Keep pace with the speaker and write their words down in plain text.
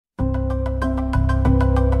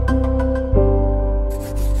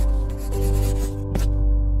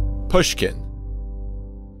Pushkin.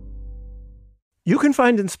 You can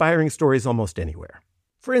find inspiring stories almost anywhere.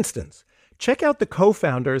 For instance, check out the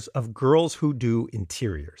co-founders of Girls Who Do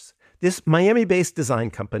Interiors. This Miami-based design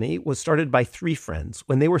company was started by three friends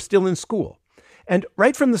when they were still in school. And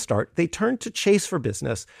right from the start, they turned to Chase for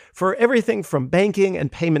Business for everything from banking and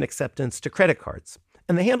payment acceptance to credit cards.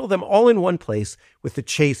 And they handle them all in one place with the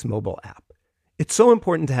Chase mobile app. It's so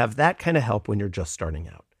important to have that kind of help when you're just starting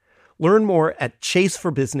out. Learn more at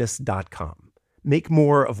chaseforbusiness.com. Make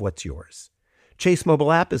more of what's yours. Chase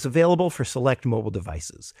mobile app is available for select mobile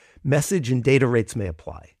devices. Message and data rates may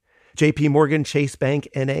apply. JP Morgan Chase Bank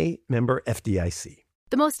N.A., member FDIC.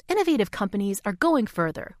 The most innovative companies are going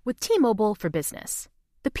further with T-Mobile for Business.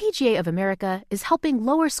 The PGA of America is helping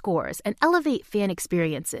lower scores and elevate fan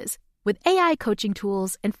experiences with AI coaching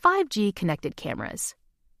tools and 5G connected cameras.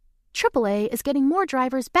 AAA is getting more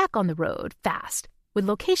drivers back on the road fast with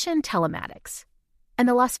location telematics. And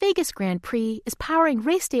the Las Vegas Grand Prix is powering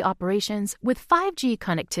race day operations with 5G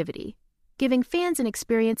connectivity, giving fans an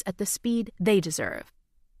experience at the speed they deserve.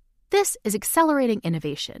 This is accelerating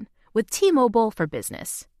innovation with T-Mobile for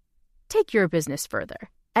Business. Take your business further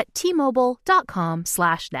at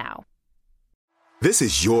T-Mobile.com/now. This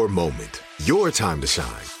is your moment, your time to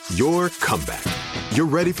shine, your comeback. You're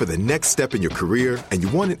ready for the next step in your career, and you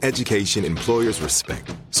want an education employers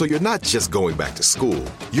respect. So you're not just going back to school,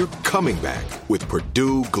 you're coming back with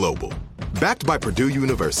Purdue Global. Backed by Purdue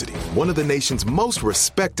University, one of the nation's most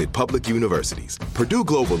respected public universities, Purdue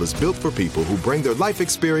Global is built for people who bring their life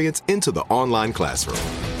experience into the online classroom.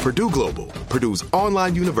 Purdue Global, Purdue's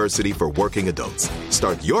online university for working adults.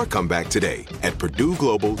 Start your comeback today at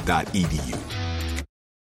purdueglobal.edu.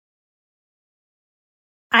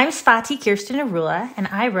 I'm Svati Kirsten Arula, and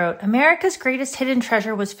I wrote America's Greatest Hidden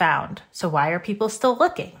Treasure Was Found, So Why Are People Still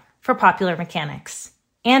Looking? For Popular Mechanics.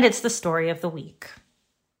 And it's the story of the week.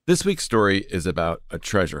 This week's story is about a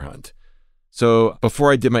treasure hunt. So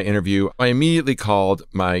before I did my interview, I immediately called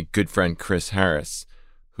my good friend Chris Harris,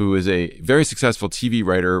 who is a very successful TV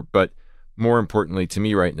writer, but more importantly to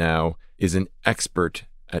me right now, is an expert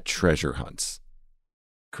at treasure hunts.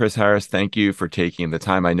 Chris Harris, thank you for taking the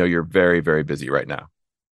time. I know you're very, very busy right now.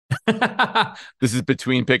 This is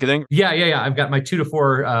between picketing? Yeah. I've got my 2 to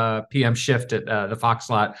 4 p.m. shift at the Fox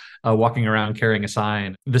lot, walking around carrying a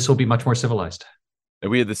sign. This will be much more civilized.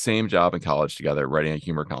 And we had the same job in college together, writing a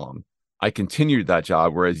humor column. I continued that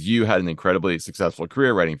job, whereas you had an incredibly successful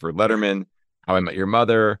career writing for Letterman, How I Met Your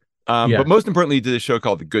Mother. But most importantly, you did a show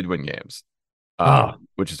called The Goodwin Games,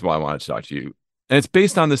 which is why I wanted to talk to you. And it's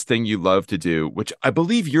based on this thing you love to do, which I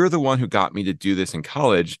believe you're the one who got me to do this in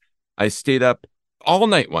college. I stayed up all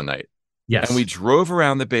night one night. Yes. And we drove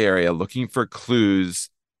around the Bay Area looking for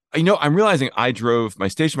clues. You know, I'm realizing I drove my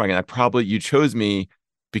station wagon. You chose me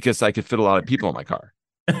because I could fit a lot of people in my car.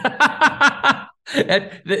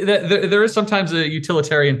 There is sometimes a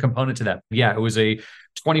utilitarian component to that. Yeah, it was a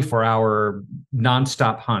 24-hour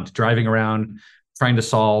nonstop hunt, driving around, trying to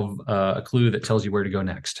solve a clue that tells you where to go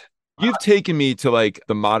next. You've taken me to like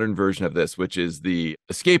the modern version of this, which is the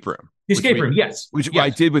escape room. Yes. Which I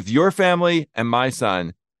did with your family and my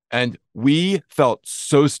son. And we felt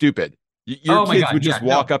so stupid. Your kids would just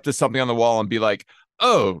walk up to something on the wall and be like,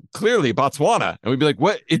 oh, clearly Botswana. And we'd be like,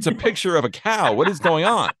 what? It's a picture of a cow. What is going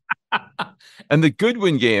on? And the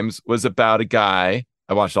Goodwin Games was about a guy.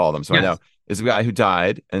 I watched all of them, so I know. It's a guy who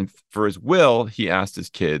died. And for his will, he asked his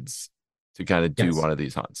kids to kind of do one of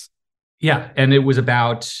these hunts. Yeah. And it was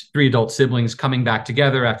about 3 adult siblings coming back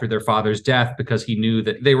together after their father's death because he knew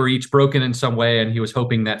that they were each broken in some way. And he was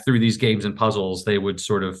hoping that through these games and puzzles, they would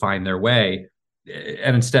sort of find their way.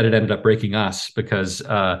 And instead, it ended up breaking us because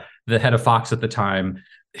the head of Fox at the time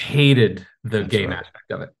hated the game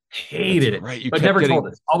aspect of it. Hated it. Right. But never told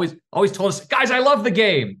us. Always told us, guys, I love the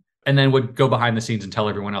game. And then would go behind the scenes and tell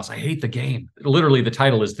everyone else, I hate the game. Literally, the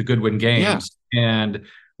title is The Goodwin Games. Yeah. And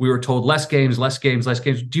we were told less games.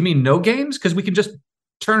 Do you mean no games? Because we can just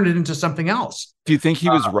turn it into something else. Do you think he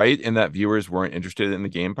was right in that viewers weren't interested in the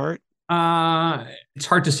game part? It's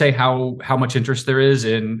hard to say how much interest there is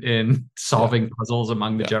in solving puzzles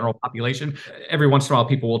among the general population. Every once in a while,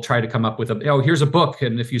 people will try to come up with here's a book,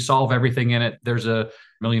 and if you solve everything in it, there's $1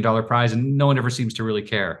 million prize, and no one ever seems to really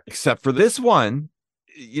care. Except for this one,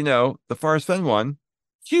 the Forrest Fenn one,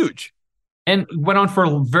 huge. And went on for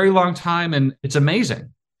a very long time, and it's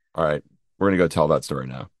amazing. All right, we're going to go tell that story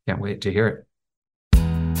now. Can't wait to hear it.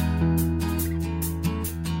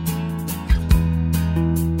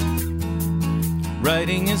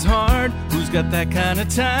 Writing is hard, who's got that kind of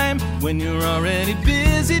time when you're already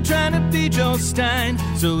busy trying to be Joe Stein?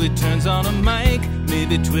 So he turns on a mic,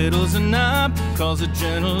 maybe twiddles a knob, calls a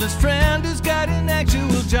journalist friend who's got an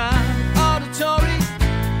actual job. Auditory,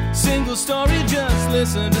 single story, just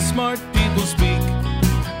listen to smart people speak.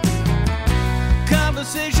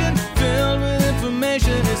 Conversation filled with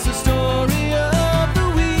information, it's the story of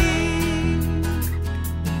the week.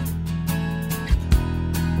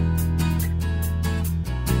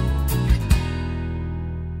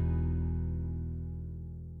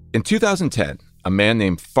 In 2010, a man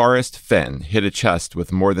named Forrest Fenn hid a chest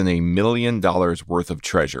with more than $1 million worth of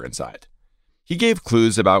treasure inside. He gave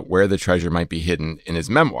clues about where the treasure might be hidden in his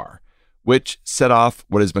memoir, which set off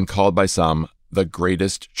what has been called by some the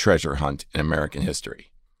greatest treasure hunt in American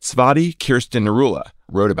history. Svati Kirsten Narula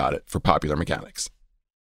wrote about it for Popular Mechanics.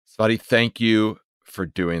 Svati, thank you for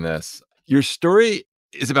doing this. Your story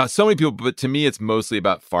is about so many people, but to me, it's mostly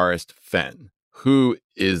about Forrest Fenn. Who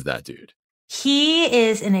is that dude? He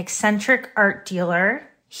is an eccentric art dealer.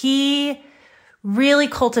 He really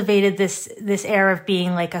cultivated this air of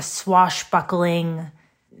being like a swashbuckling,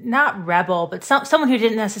 not rebel, but someone who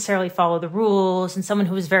didn't necessarily follow the rules and someone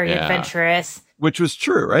who was very adventurous. Which was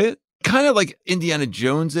true, right? Kind of like Indiana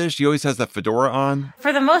Jones-ish. He always has that fedora on.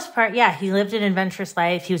 For the most part, yeah. He lived an adventurous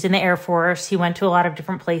life. He was in the Air Force. He went to a lot of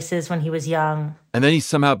different places when he was young. And then he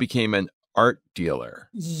somehow became an art dealer.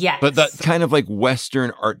 Yes. But that kind of like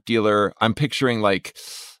Western art dealer, I'm picturing like,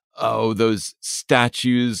 those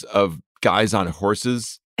statues of guys on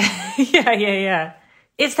horses. Yeah.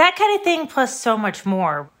 It's that kind of thing plus so much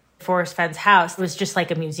more. Forrest Fenn's house was just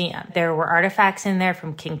like a museum. There were artifacts in there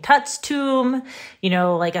from King Tut's tomb,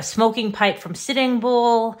 like a smoking pipe from Sitting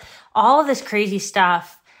Bull, all of this crazy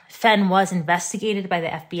stuff. Fenn was investigated by the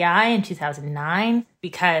FBI in 2009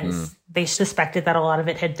 because they suspected that a lot of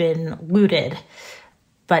it had been looted,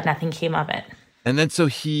 but nothing came of it. And then so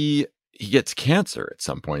he gets cancer at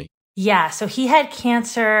some point. Yeah, so he had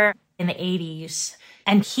cancer in the 80s,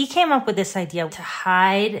 and he came up with this idea to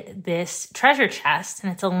hide this treasure chest,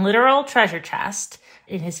 and it's a literal treasure chest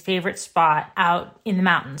in his favorite spot out in the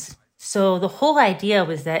mountains. So the whole idea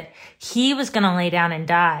was that he was going to lay down and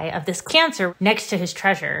die of this cancer next to his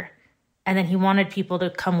treasure. And then he wanted people to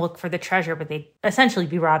come look for the treasure, but they'd essentially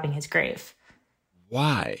be robbing his grave.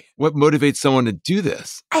 Why? What motivates someone to do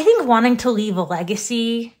this? I think wanting to leave a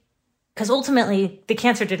legacy, because ultimately the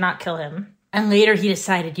cancer did not kill him. And later he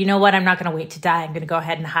decided, you know what, I'm not going to wait to die. I'm going to go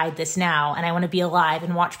ahead and hide this now. And I want to be alive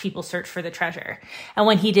and watch people search for the treasure. And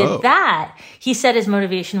when he did that, he said his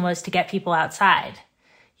motivation was to get people outside.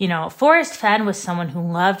 Forrest Fenn was someone who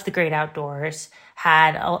loved the great outdoors,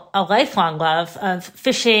 had a lifelong love of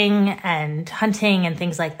fishing and hunting and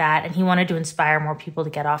things like that. And he wanted to inspire more people to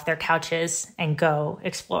get off their couches and go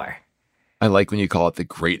explore. I like when you call it the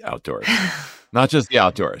great outdoors. Not just the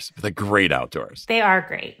outdoors, but the great outdoors. They are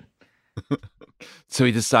great. So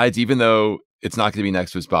he decides, even though it's not going to be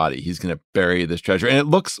next to his body, he's going to bury this treasure.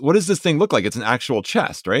 And what does this thing look like? It's an actual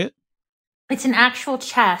chest, right? It's an actual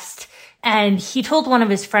chest. And he told one of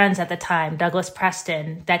his friends at the time, Douglas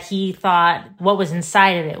Preston, that he thought what was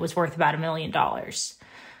inside of it was worth about $1 million.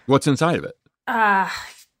 What's inside of it?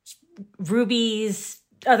 Rubies,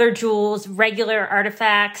 other jewels, regular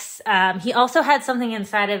artifacts. He also had something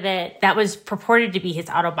inside of it that was purported to be his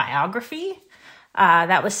autobiography.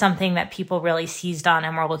 That was something that people really seized on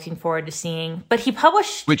and were looking forward to seeing. But he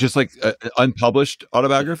published... Wait, just like an unpublished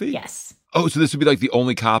autobiography? Yes. Oh, so this would be like the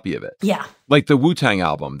only copy of it? Yeah. Like the Wu-Tang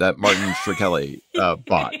album that Martin Shkreli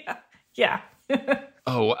bought. Yeah.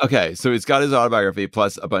 Oh, okay. So it's got his autobiography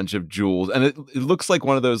plus a bunch of jewels. And it looks like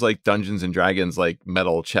one of those like Dungeons and Dragons like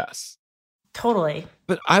metal chests. Totally.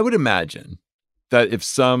 But I would imagine that if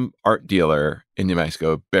some art dealer in New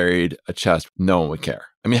Mexico buried a chest, no one would care.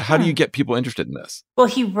 I mean, how do you get people interested in this? Well,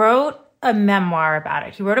 he wrote a memoir about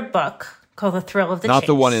it. He wrote a book called The Thrill of the Chase. Not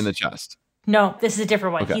the one in the chest. No, this is a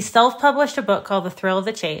different one. Okay. He self-published a book called The Thrill of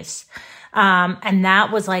the Chase. And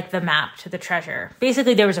that was like the map to the treasure.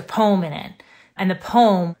 Basically, there was a poem in it. And the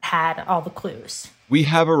poem had all the clues. We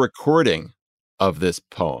have a recording of this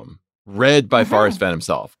poem read by Forrest Fenn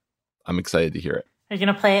himself. I'm excited to hear it. Are you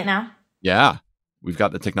going to play it now? Yeah, we've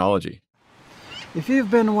got the technology. If you've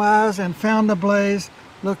been wise and found the blaze,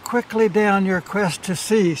 look quickly down your quest to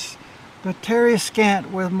cease. But tarry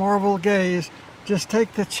scant with marvel gaze, just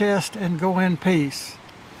take the chest and go in peace.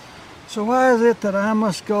 So why is it that I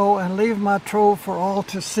must go and leave my trove for all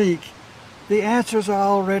to seek? The answers I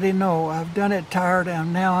already know. I've done it tired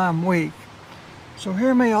and now I'm weak. So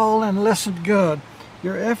hear me all and listen good.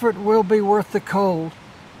 Your effort will be worth the cold.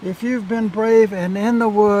 If you've been brave and in the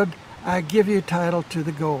wood, I give you title to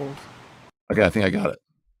the gold. Okay, I think I got it.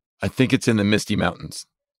 I think it's in the Misty Mountains.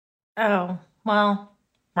 Oh, well,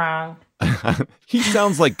 wrong. He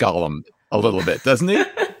sounds like Gollum a little bit, doesn't he?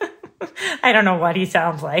 I don't know what he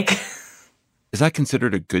sounds like. Is that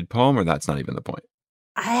considered a good poem, or that's not even the point?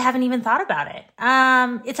 I haven't even thought about it.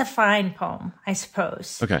 It's a fine poem, I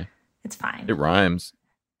suppose. Okay. It's fine. It rhymes.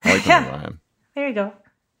 I like when they rhyme. There you go.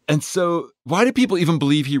 And so why do people even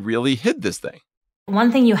believe he really hid this thing?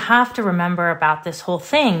 One thing you have to remember about this whole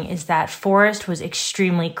thing is that Forrest was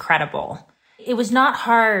extremely credible. It was not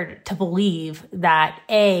hard to believe that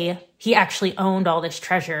A, he actually owned all this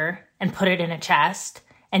treasure and put it in a chest,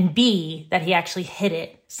 and B, that he actually hid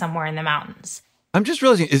it somewhere in the mountains. I'm just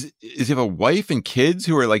realizing, is he have a wife and kids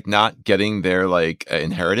who are like not getting their like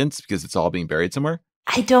inheritance because it's all being buried somewhere?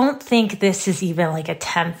 I don't think this is even like a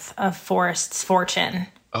tenth of Forrest's fortune.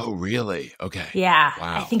 Oh, really? Okay. Yeah.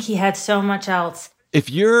 Wow. I think he had so much else. If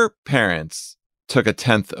your parents took a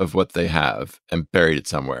tenth of what they have and buried it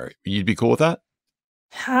somewhere, you'd be cool with that?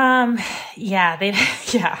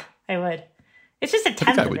 Yeah, I would. It's just a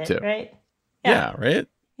tenth of it, too. right? Yeah, right?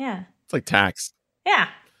 Yeah. It's like tax. Yeah.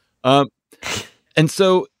 And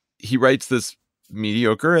so he writes this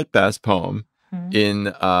mediocre at best poem in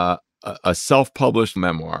a self-published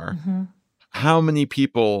memoir. Mm-hmm. How many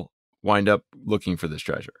people wind up looking for this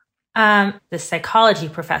treasure? The psychology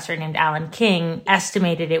professor named Alan King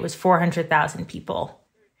estimated it was 400,000 people.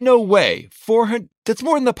 No way. 400. That's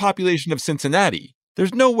more than the population of Cincinnati.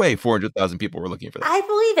 There's no way 400,000 people were looking for this. I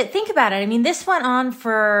believe it. Think about it. I mean, this went on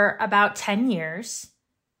for about 10 years.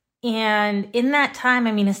 And in that time,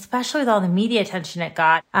 I mean, especially with all the media attention it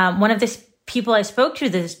got, one of the people I spoke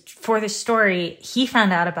to for this story, he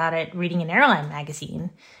found out about it reading an airline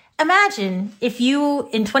magazine. Imagine if you,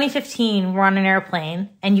 in 2015, were on an airplane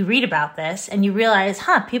and you read about this and you realize,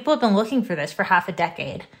 people have been looking for this for half a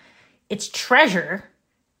decade. It's treasure.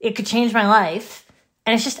 It could change my life.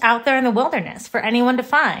 And it's just out there in the wilderness for anyone to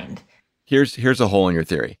find. Here's a hole in your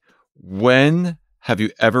theory. When have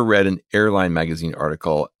you ever read an airline magazine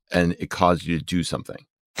article and it caused you to do something?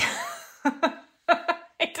 I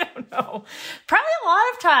don't know. Probably a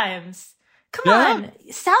lot of times. Come on.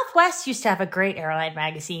 Southwest used to have a great airline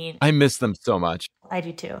magazine. I miss them so much. I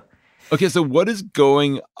do too. Okay, so what does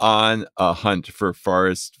going on a hunt for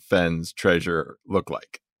Forrest Fenn's treasure look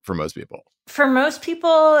like for most people? For most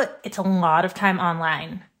people, it's a lot of time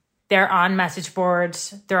online. They're on message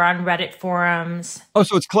boards. They're on Reddit forums. Oh,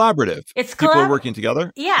 so it's collaborative. It's people are working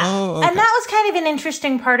together? Yeah. Oh, okay. And that was kind of an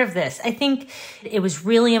interesting part of this. I think it was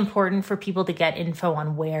really important for people to get info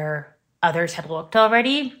on where others had looked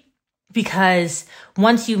already. Because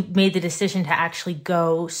once you made the decision to actually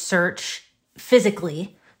go search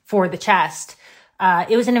physically for the chest,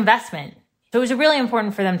 it was an investment. So it was really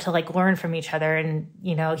important for them to like learn from each other and,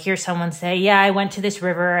 hear someone say, yeah, I went to this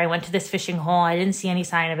river, I went to this fishing hole, I didn't see any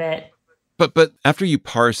sign of it. But after you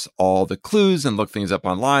parse all the clues and look things up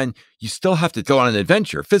online, you still have to go on an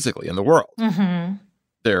adventure physically in the world. Mm-hmm.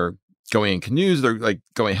 They're going in canoes, they're like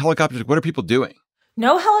going in helicopters. What are people doing?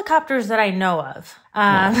 No helicopters that I know of.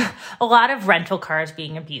 A lot of rental cars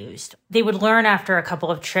being abused. They would learn after a couple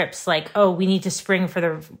of trips, like, oh, we need to spring for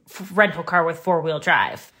the rental car with 4-wheel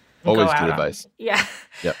drive. Always good advice. Yeah.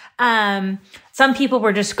 Yep. Some people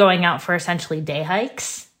were just going out for essentially day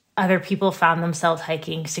hikes. Other people found themselves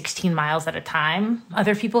hiking 16 miles at a time.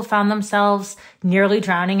 Other people found themselves nearly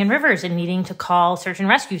drowning in rivers and needing to call search and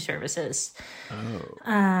rescue services.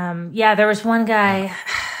 Oh. There was one guy...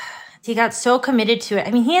 He got so committed to it.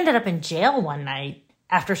 I mean, he ended up in jail one night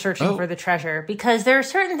after searching for the treasure because there are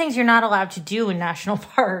certain things you're not allowed to do in national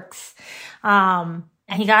parks. And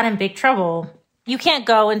he got in big trouble. You can't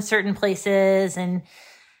go in certain places. And,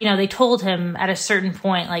 they told him at a certain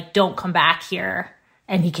point, like, don't come back here.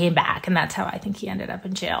 And he came back. And that's how I think he ended up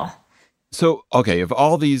in jail. So, okay, of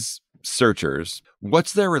all these searchers,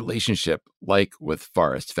 what's their relationship like with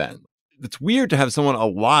Forrest Fenn? It's weird to have someone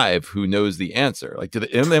alive who knows the answer. Like,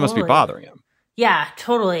 they must be bothering him. Yeah,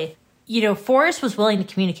 totally. Forrest was willing to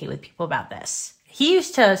communicate with people about this. He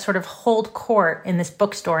used to sort of hold court in this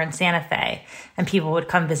bookstore in Santa Fe, and people would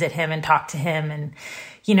come visit him and talk to him. And,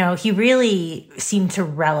 he really seemed to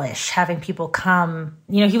relish having people come.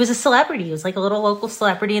 He was a celebrity. He was like a little local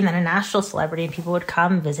celebrity and then a national celebrity, and people would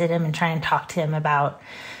come visit him and try and talk to him about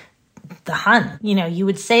the hunt. You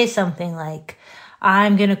would say something like,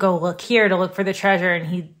 I'm going to go look here to look for the treasure.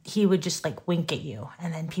 And he would just like wink at you.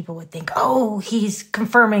 And then people would think, oh, he's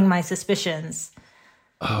confirming my suspicions.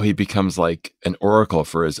 Oh, he becomes like an oracle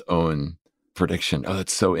for his own prediction. Oh,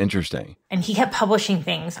 that's so interesting. And he kept publishing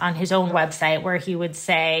things on his own website where he would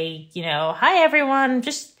say, hi, everyone,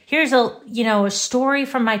 just here's a story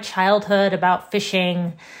from my childhood about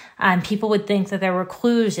fishing. People would think that there were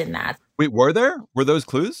clues in that. Wait, were there? Were those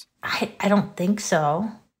clues? I don't think so.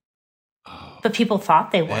 Oh, But people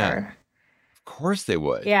thought they were. man. Of course they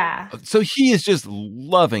would. Yeah. So he is just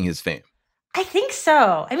loving his fame. I think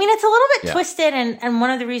so. I mean, it's a little bit Yeah. twisted. And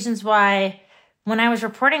one of the reasons why when I was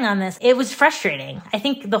reporting on this, it was frustrating. I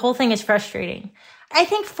think the whole thing is frustrating. I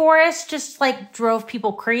think Forrest just like drove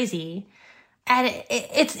people crazy. And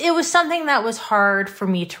it was something that was hard for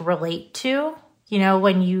me to relate to. You know,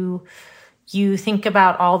 when you think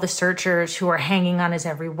about all the searchers who are hanging on his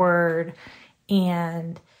every word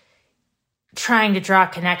and trying to draw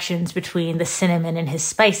connections between the cinnamon in his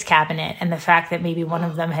spice cabinet and the fact that maybe one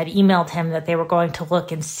of them had emailed him that they were going to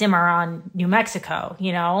look in Cimarron, New Mexico,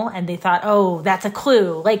 you know, and they thought, oh, that's a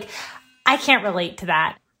clue. Like, I can't relate to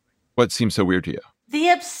that. What seems so weird to you? The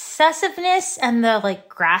obsessiveness and the like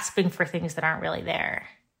grasping for things that aren't really there.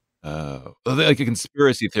 Oh, like a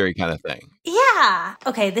conspiracy theory kind of thing. Yeah.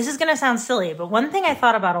 Okay, this is going to sound silly, but one thing I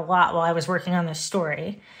thought about a lot while I was working on this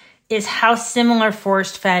story is how similar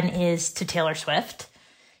Forrest Fenn is to Taylor Swift.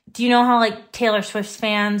 Do you know how like Taylor Swift's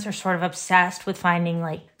fans are sort of obsessed with finding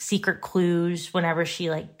like secret clues whenever she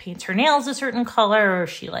like paints her nails a certain color or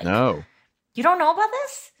she like... No. You don't know about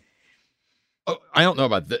this? Oh, I don't know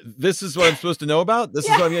about this. Is what I'm supposed to know about? This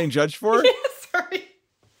is what I'm getting judged for? Sorry.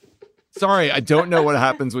 Sorry, I don't know what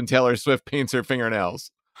happens when Taylor Swift paints her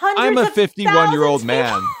fingernails. Hundreds I'm a of 51-year-old thousands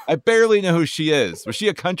man. I barely know who she is. Was she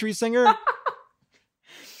a country singer? I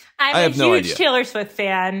I'm have a no huge idea. Taylor Swift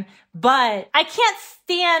fan, but I can't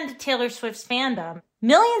stand Taylor Swift's fandom.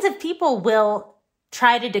 Millions of people will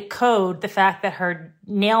try to decode the fact that her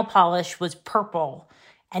nail polish was purple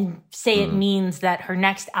and say it means that her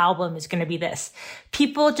next album is going to be this.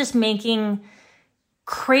 People just making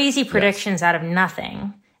crazy predictions out of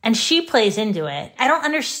nothing. And she plays into it. I don't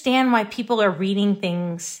understand why people are reading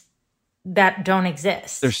things that don't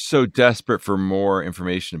exist. They're so desperate for more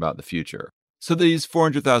information about the future. So these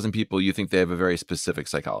 400,000 people, you think they have a very specific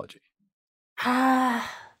psychology?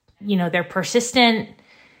 You know, they're persistent.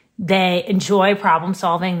 They enjoy problem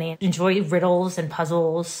solving. They enjoy riddles and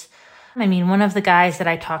puzzles. I mean, one of the guys that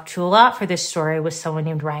I talked to a lot for this story was someone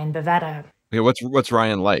named Ryan Bavetta. Okay, what's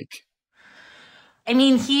Ryan like? I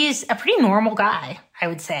mean, he's a pretty normal guy, I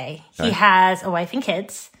would say. Okay. He has a wife and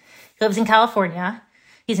kids. He lives in California.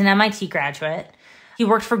 He's an MIT graduate. He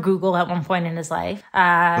worked for Google at one point in his life.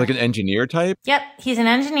 Like an engineer type? Yep, he's an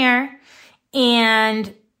engineer.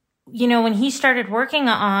 And, you know, when he started working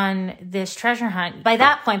on this treasure hunt, by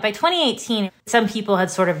that point, by 2018, some people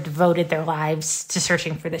had sort of devoted their lives to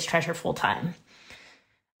searching for this treasure full time.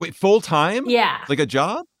 Wait, full time? Yeah. Like a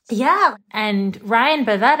job? Yeah. And Ryan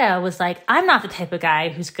Bavetta was like, I'm not the type of guy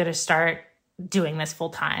who's going to start doing this full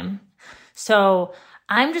time. So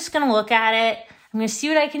I'm just going to look at it. I'm going to see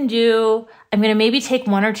what I can do. I'm going to maybe take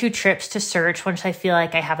 1 or 2 trips to search once I feel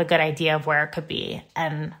like I have a good idea of where it could be.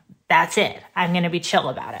 And that's it. I'm going to be chill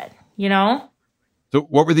about it, you know? So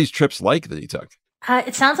what were these trips like that he took?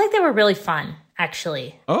 It sounds like they were really fun,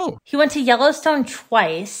 actually. Oh, He went to Yellowstone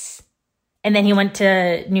twice, and then he went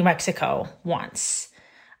to New Mexico once.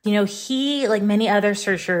 You know, he, like many other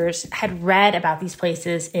searchers, had read about these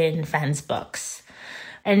places in Fenn's books.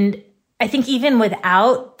 And I think even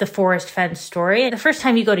without the Forrest Fenn story, the first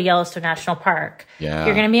time you go to Yellowstone National Park, Yeah,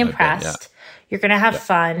 you're going to be I bet, impressed. You're going to have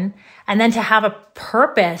fun. And then to have a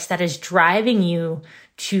purpose that is driving you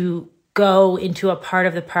to go into a part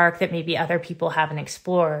of the park that maybe other people haven't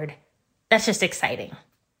explored, that's just exciting.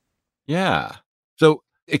 yeah. So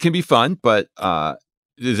it can be fun, but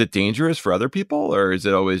is it dangerous for other people or is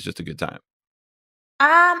it always just a good time?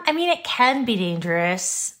 I mean, it can be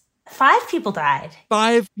dangerous. 5 people died.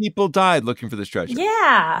 5 people died looking for this treasure.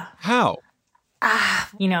 Yeah. How?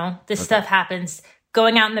 You know, this stuff happens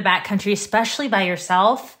going out in the backcountry, especially by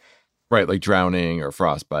yourself. Right, like drowning or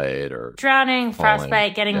frostbite or... Drowning, falling.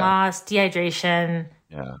 frostbite, getting Yeah. lost, dehydration.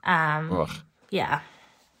 Yeah. Um, Ugh. yeah.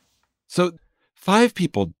 So 5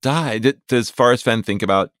 people died. Does Forrest Fenn think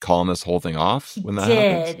about calling this whole thing off when that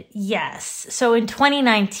happens? Did, yes. So in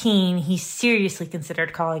 2019, he seriously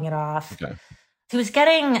considered calling it off. Okay. He was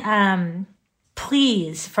getting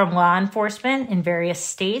pleas from law enforcement in various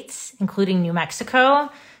states, including New Mexico,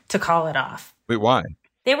 to call it off. Wait, why?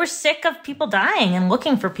 They were sick of people dying and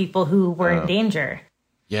looking for people who were in danger.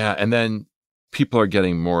 Yeah, and then people are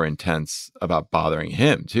getting more intense about bothering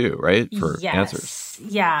him too, right? For answers.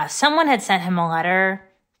 Yeah. Someone had sent him a letter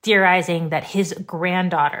theorizing that his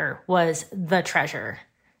granddaughter was the treasure.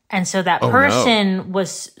 And so that person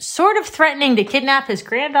was sort of threatening to kidnap his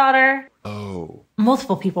granddaughter. Oh.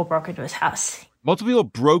 Multiple people broke into his house. Multiple people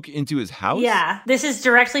broke into his house? Yeah. This is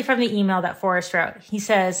directly from the email that Forrest wrote. He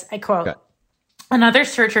says, I quote, Another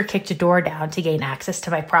searcher kicked a door down to gain access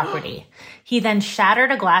to my property. He then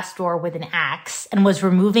shattered a glass door with an axe and was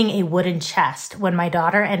removing a wooden chest when my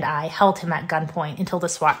daughter and I held him at gunpoint until the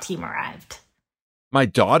SWAT team arrived. My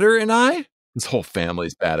daughter and I? This whole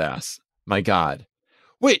family's badass. My God.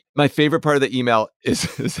 Wait, my favorite part of the email is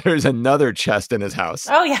there's another chest in his house.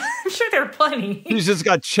 Oh, yeah. I'm sure there are plenty. He's just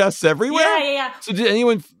got chests everywhere? Yeah. So did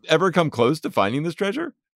anyone ever come close to finding this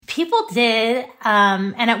treasure? People did.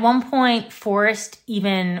 And at one point, Forrest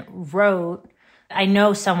even wrote, I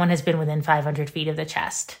know someone has been within 500 feet of the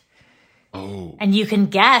chest. Oh. And you can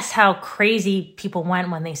guess how crazy people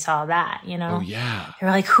went when they saw that, you know? Oh, yeah. They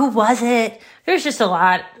were like, who was it? There's just a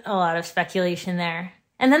lot of speculation there.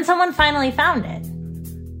 And then someone finally found it.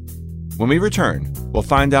 When we return, we'll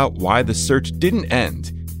find out why the search didn't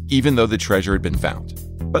end, even though the treasure had been found.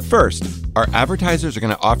 But first, our advertisers are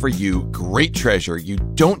going to offer you great treasure you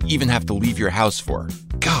don't even have to leave your house for.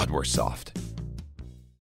 God, we're soft.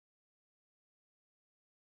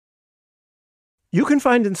 You can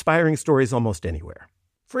find inspiring stories almost anywhere.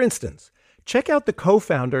 For instance, check out the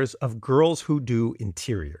co-founders of Girls Who Do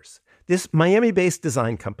Interiors. This Miami-based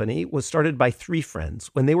design company was started by three friends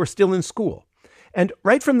when they were still in school. And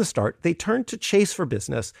right from the start, they turned to Chase for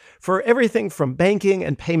Business for everything from banking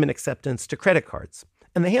and payment acceptance to credit cards.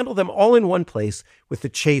 And they handle them all in one place with the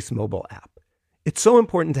Chase mobile app. It's so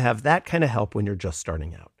important to have that kind of help when you're just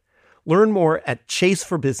starting out. Learn more at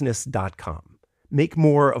chaseforbusiness.com. Make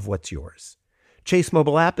more of what's yours. Chase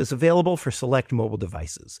mobile app is available for select mobile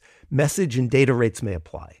devices. Message and data rates may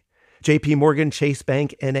apply. JP Morgan Chase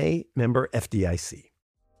Bank N.A., member FDIC.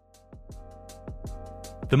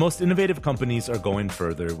 The most innovative companies are going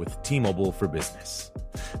further with T-Mobile for Business.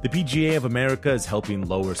 The PGA of America is helping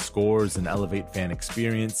lower scores and elevate fan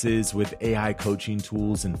experiences with AI coaching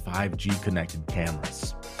tools and 5G connected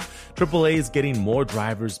cameras. AAA is getting more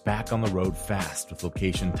drivers back on the road fast with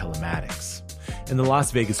location telematics. And the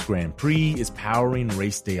Las Vegas Grand Prix is powering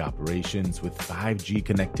race day operations with 5G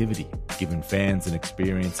connectivity, giving fans an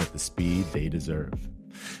experience at the speed they deserve.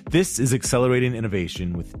 This is accelerating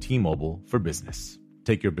innovation with T-Mobile for Business.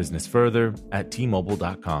 Take your business further at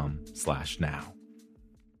T-Mobile.com/now.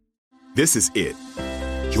 This is it.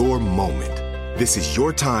 Your moment. This is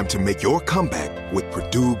your time to make your comeback with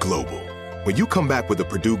Purdue Global. When you come back with a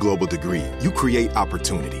Purdue Global degree, you create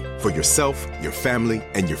opportunity for yourself, your family,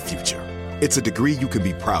 and your future. It's a degree you can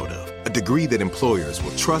be proud of, a degree that employers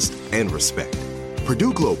will trust and respect.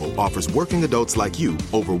 Purdue Global offers working adults like you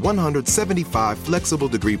over 175 flexible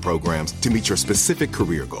degree programs to meet your specific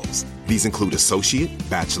career goals. These include associate,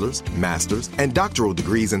 bachelor's, master's, and doctoral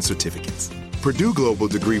degrees and certificates. Purdue Global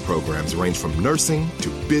degree programs range from nursing to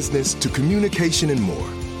business to communication and more.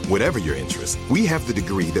 Whatever your interest, we have the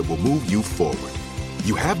degree that will move you forward.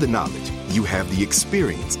 You have the knowledge, you have the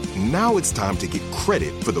experience. Now it's time to get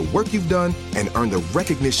credit for the work you've done and earn the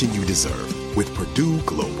recognition you deserve with Purdue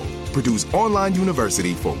Global, Purdue's online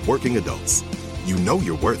university for working adults. You know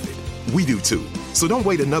you're worth it. We do too. So don't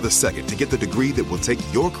wait another second to get the degree that will take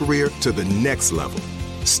your career to the next level.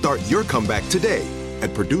 Start your comeback today at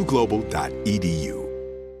purdueglobal.edu.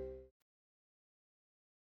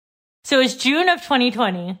 So it was June of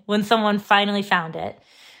 2020 when someone finally found it.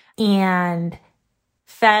 And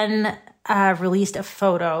Fenn released a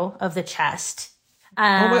photo of the chest.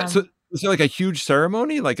 So is there like a huge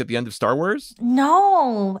ceremony, like at the end of Star Wars?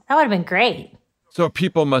 No, that would have been great. So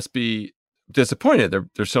people must be disappointed.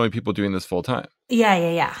 There's so many people doing this full time.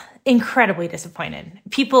 Yeah. Incredibly disappointed.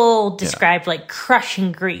 People described like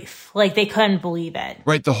crushing grief. Like they couldn't believe it.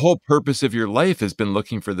 Right. The whole purpose of your life has been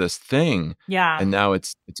looking for this thing. Yeah. And now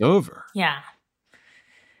it's over. Yeah.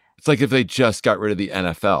 It's like if they just got rid of the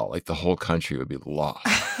NFL, like the whole country would be lost.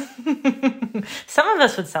 Some of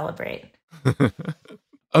us would celebrate.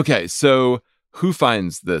 Okay, so who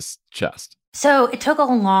finds this chest? So it took a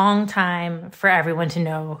long time for everyone to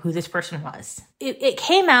know who this person was. It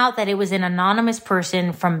came out that it was an anonymous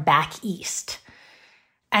person from back east.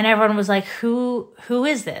 And everyone was like, who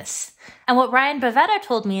is this? And what Ryan Bavetta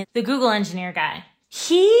told me, the Google engineer guy,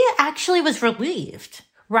 he actually was relieved.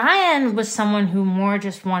 Ryan was someone who more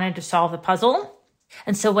just wanted to solve the puzzle.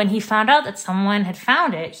 And so when he found out that someone had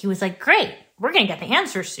found it, he was like, great, we're going to get the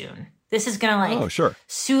answer soon. This is going to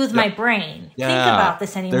soothe my brain. Yeah. Think about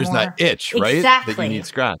this anymore. There's that itch, right? Exactly. That you need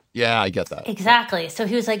scratch. Yeah, I get that. Exactly. So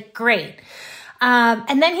he was like, great.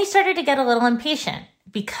 And then he started to get a little impatient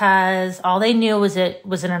because all they knew was it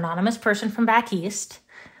was an anonymous person from back east.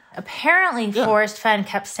 Apparently, Forrest Fenn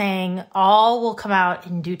kept saying, all will come out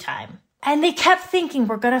in due time. And they kept thinking,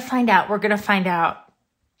 we're going to find out. We're going to find out.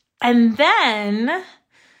 And then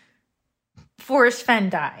Forrest Fenn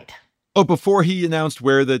died. Oh, before he announced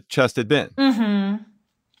where the chest had been. Mm-hmm.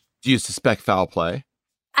 Do you suspect foul play?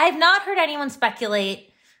 I've not heard anyone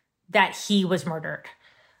speculate that he was murdered.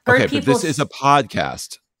 Okay, but this is a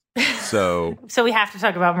podcast, so... So we have to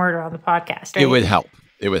talk about murder on the podcast, right? It would help.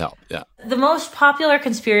 It would help, yeah. The most popular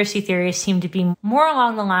conspiracy theories seem to be more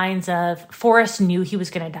along the lines of Forrest knew he was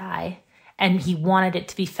going to die, and he wanted it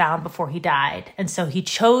to be found before he died. And so he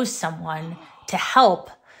chose someone to help.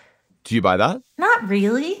 Do you buy that? Not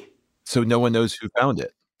really. So no one knows who found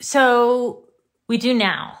it? So we do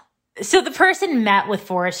now. So the person met with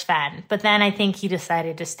Forrest Fenn, but then I think he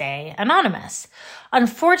decided to stay anonymous.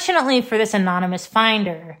 Unfortunately for this anonymous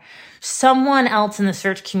finder, someone else in the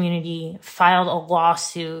search community filed a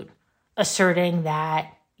lawsuit asserting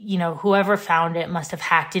that, whoever found it must have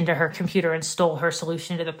hacked into her computer and stole her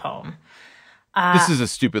solution to the poem. This is a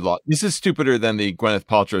stupid law. This is stupider than the Gwyneth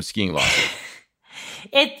Paltrow skiing lawsuit.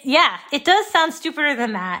 It does sound stupider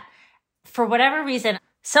than that. For whatever reason,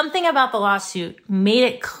 something about the lawsuit made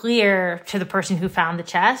it clear to the person who found the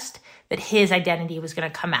chest that his identity was going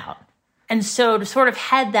to come out. And so to sort of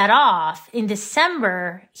head that off, in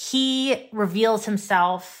December, he reveals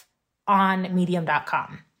himself on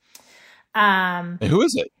Medium.com. And who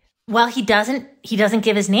is it? Well, he doesn't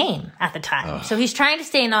give his name at the time. Ugh. So he's trying to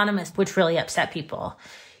stay anonymous, which really upset people.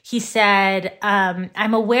 He said,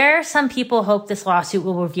 I'm aware some people hope this lawsuit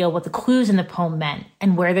will reveal what the clues in the poem meant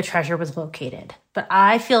and where the treasure was located. But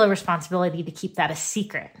I feel a responsibility to keep that a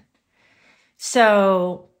secret.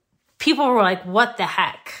 So people were like, what the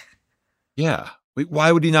heck? Yeah.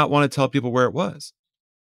 Why would he not want to tell people where it was?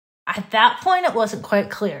 At that point, it wasn't quite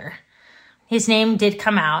clear. His name did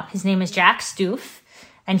come out. His name is Jack Stoof,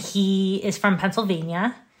 and he is from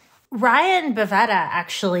Pennsylvania. Ryan Bavetta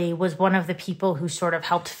actually was one of the people who sort of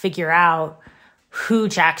helped figure out who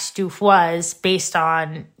Jack Stoof was based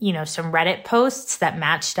on, some Reddit posts that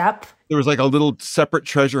matched up. There was like a little separate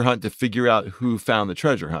treasure hunt to figure out who found the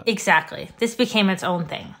treasure hunt. Exactly. This became its own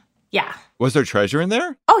thing. Yeah. Was there treasure in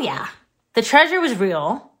there? Oh, yeah. The treasure was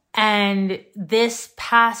real. And this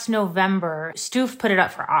past November, Stoof put it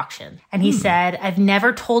up for auction. And he said, I've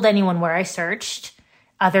never told anyone where I searched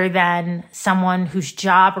other than someone whose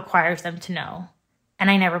job requires them to know.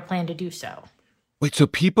 And I never plan to do so. Wait, so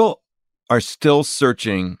people are still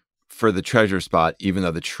searching for the treasure spot even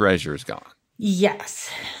though the treasure's gone?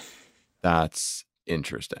 Yes. That's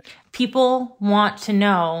interesting. People want to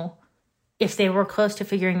know if they were close to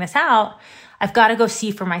figuring this out. I've got to go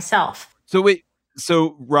see for myself. So wait,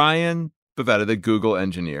 so Ryan Bavetta, the Google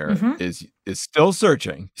engineer, is still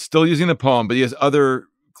searching, still using the poem, but he has other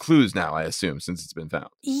clues now, I assume, since it's been found.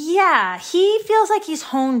 Yeah, he feels like he's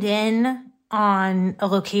honed in on a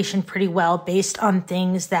location pretty well based on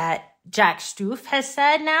things that Jack Stoof has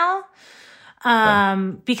said now.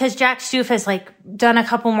 Because Jack Stoof has done a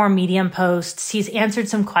couple more Medium posts. He's answered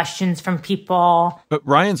some questions from people. But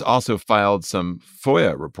Ryan's also filed some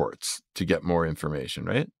FOIA reports to get more information,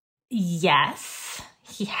 right? Yes,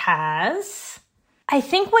 he has. I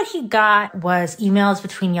think what he got was emails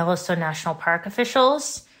between Yellowstone National Park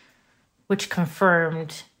officials, which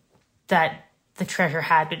confirmed that the treasure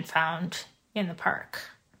had been found in the park.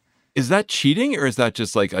 Is that cheating, or is that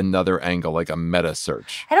just another angle, like a meta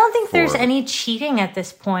search? I don't think there's any cheating at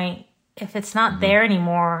this point if it's not there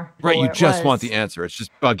anymore. Right, you just want the answer. It's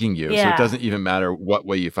just bugging you. Yeah. So it doesn't even matter what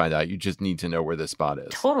way you find out. You just need to know where this spot is.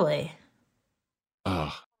 Totally.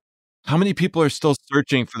 Ugh. How many people are still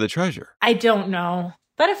searching for the treasure? I don't know,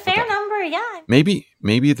 but a fair number, yeah.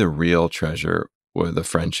 Maybe the real treasure were the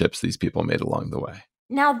friendships these people made along the way.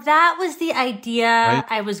 Now, that was the idea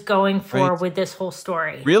I was going for with this whole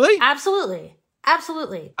story. Really? Absolutely.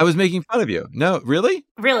 Absolutely. I was making fun of you. No, really?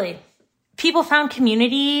 Really. People found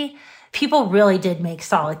community. People really did make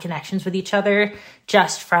solid connections with each other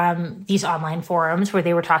just from these online forums where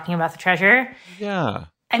they were talking about the treasure. Yeah.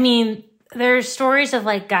 I mean, there's stories of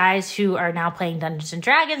guys who are now playing Dungeons and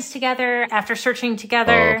Dragons together after searching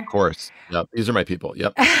together. Oh, of course. Yep. These are my people.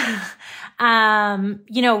 Yep. Ryan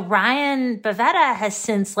Bavetta has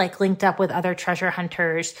since linked up with other treasure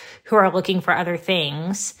hunters who are looking for other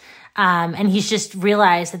things. And he's just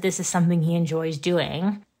realized that this is something he enjoys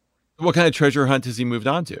doing. What kind of treasure hunt has he moved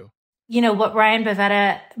on to? What Ryan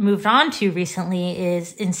Bavetta moved on to recently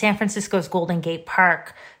is in San Francisco's Golden Gate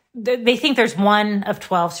Park. They think there's one of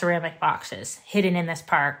 12 ceramic boxes hidden in this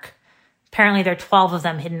park. Apparently, there are 12 of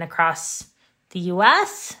them hidden across the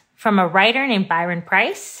U.S. from a writer named Byron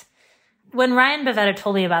Price. When Ryan Bavetta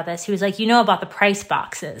told me about this, he was like, you know about the Price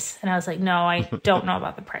boxes. And I was like, no, I don't know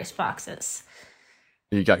about the Price boxes.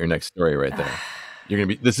 You got your next story right there.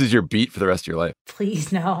 This is your beat for the rest of your life.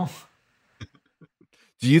 Please, no.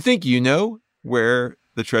 Do you think you know where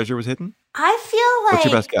the treasure was hidden? I feel like... What's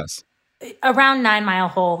your best guess? Around 9 Mile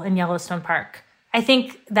Hole in Yellowstone Park. I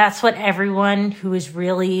think that's what everyone who has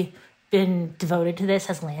really been devoted to this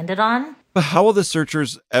has landed on. But how will the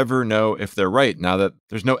searchers ever know if they're right now that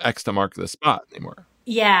there's no X to mark the spot anymore?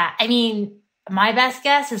 Yeah, I mean, my best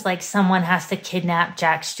guess is like someone has to kidnap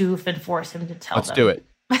Jack Stoof and force him to tell them. Let's do it.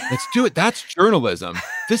 Let's do it. That's journalism.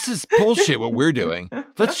 This is bullshit what we're doing.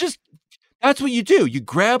 That's what you do. You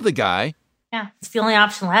grab the guy. Yeah, it's the only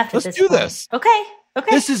option left at this point. Let's do this. Okay.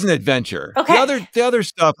 This is an adventure. Okay. The other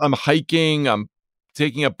stuff, I'm hiking, I'm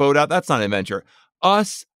taking a boat out. That's not an adventure.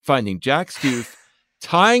 Us finding Jack Stoof,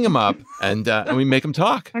 tying him up, and we make him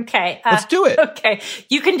talk. Okay. Let's do it. Okay.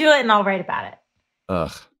 You can do it and I'll write about it.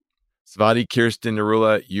 Ugh. Svati Kirsten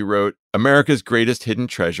Narula, you wrote, America's greatest hidden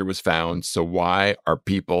treasure was found, so why are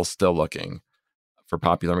people still looking for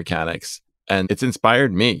popular mechanics? And it's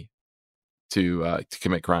inspired me to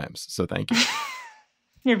commit crimes, so thank you.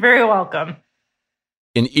 You're very welcome.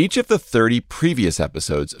 In each of the 30 previous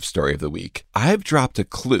episodes of Story of the Week, I have dropped a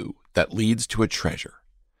clue that leads to a treasure.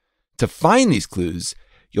 To find these clues,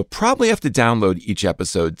 you'll probably have to download each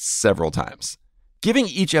episode several times. Giving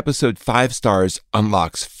each episode 5 stars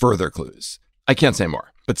unlocks further clues. I can't say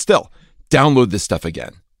more, but still, download this stuff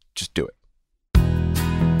again. Just do it.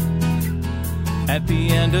 At the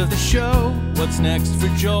end of the show, what's next for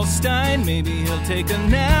Joel Stein? Maybe he'll take a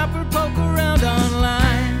nap or poke around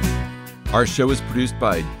online. Our show is produced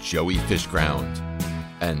by Joey Fishground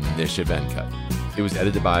and Nisha Venkat. It was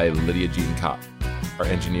edited by Lydia Jean Kopp. Our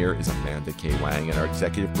engineer is Amanda K. Wang, and our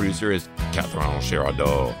executive producer is Catherine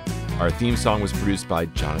Girardeau. Our theme song was produced by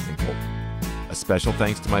Jonathan Colton. A special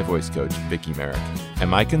thanks to my voice coach, Vicky Merrick, and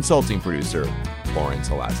my consulting producer, Lauren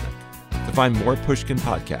Zelaznik. To find more Pushkin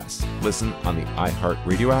podcasts, listen on the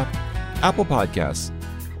iHeartRadio app, Apple Podcasts,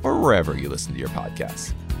 or wherever you listen to your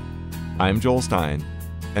podcasts. I'm Joel Stein,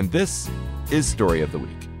 and this is Story of the Week.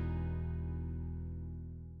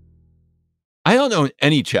 I don't own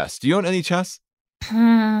any chess. Do you own any chess?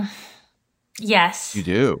 Yes. You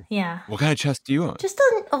do? Yeah. What kind of chest do you own? Just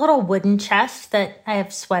a little wooden chest that I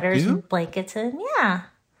have sweaters and blankets in. Yeah.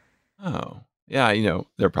 Oh. Yeah,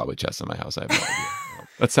 there are probably chests in my house. I have no idea.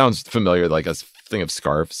 That sounds familiar, like a thing of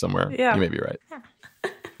scarf somewhere. Yeah. You may be right. Yeah.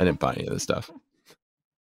 I didn't buy any of this stuff.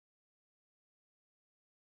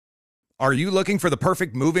 Are you looking for the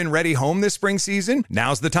perfect move-in ready home this spring season?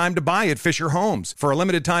 Now's the time to buy at Fisher Homes. For a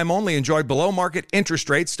limited time only, enjoy below-market interest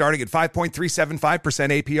rates starting at 5.375%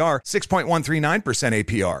 APR, 6.139%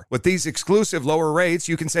 APR. With these exclusive lower rates,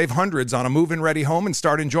 you can save hundreds on a move-in ready home and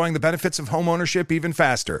start enjoying the benefits of homeownership even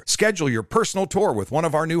faster. Schedule your personal tour with one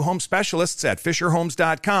of our new home specialists at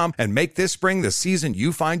FisherHomes.com and make this spring the season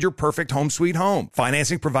you find your perfect home sweet home.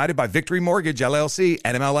 Financing provided by Victory Mortgage, LLC,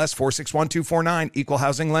 NMLS 461249, Equal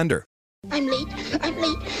Housing Lender. I'm late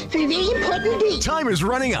for a very important date. Time is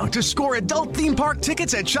running out to score adult theme park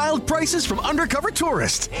tickets at child prices from Undercover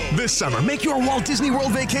Tourist. This summer, make your Walt Disney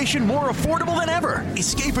World vacation more affordable than ever.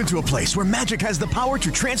 Escape into a place where magic has the power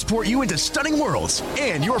to transport you into stunning worlds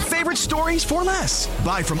and your favorite stories for less.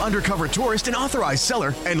 Buy from Undercover Tourist, an authorized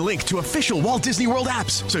seller, and link to official Walt Disney World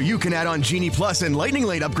apps so you can add on Genie Plus and Lightning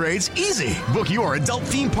Lane upgrades easy. Book your adult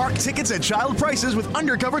theme park tickets at child prices with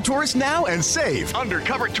Undercover Tourist now and save.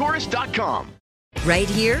 UndercoverTourist.com. Right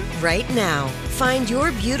here, right now. Find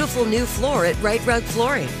your beautiful new floor at Right Rug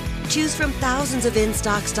Flooring. Choose from thousands of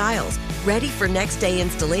in-stock styles, ready for next day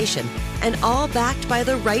installation, and all backed by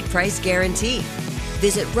the right price guarantee.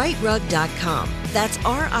 Visit rightrug.com. That's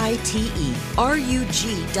RITERUG.com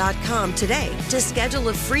today to schedule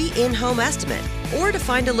a free in-home estimate or to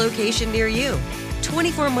find a location near you.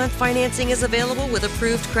 24-month financing is available with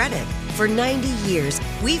approved credit. For 90 years,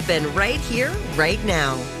 we've been right here, right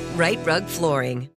now. Right Rug Flooring.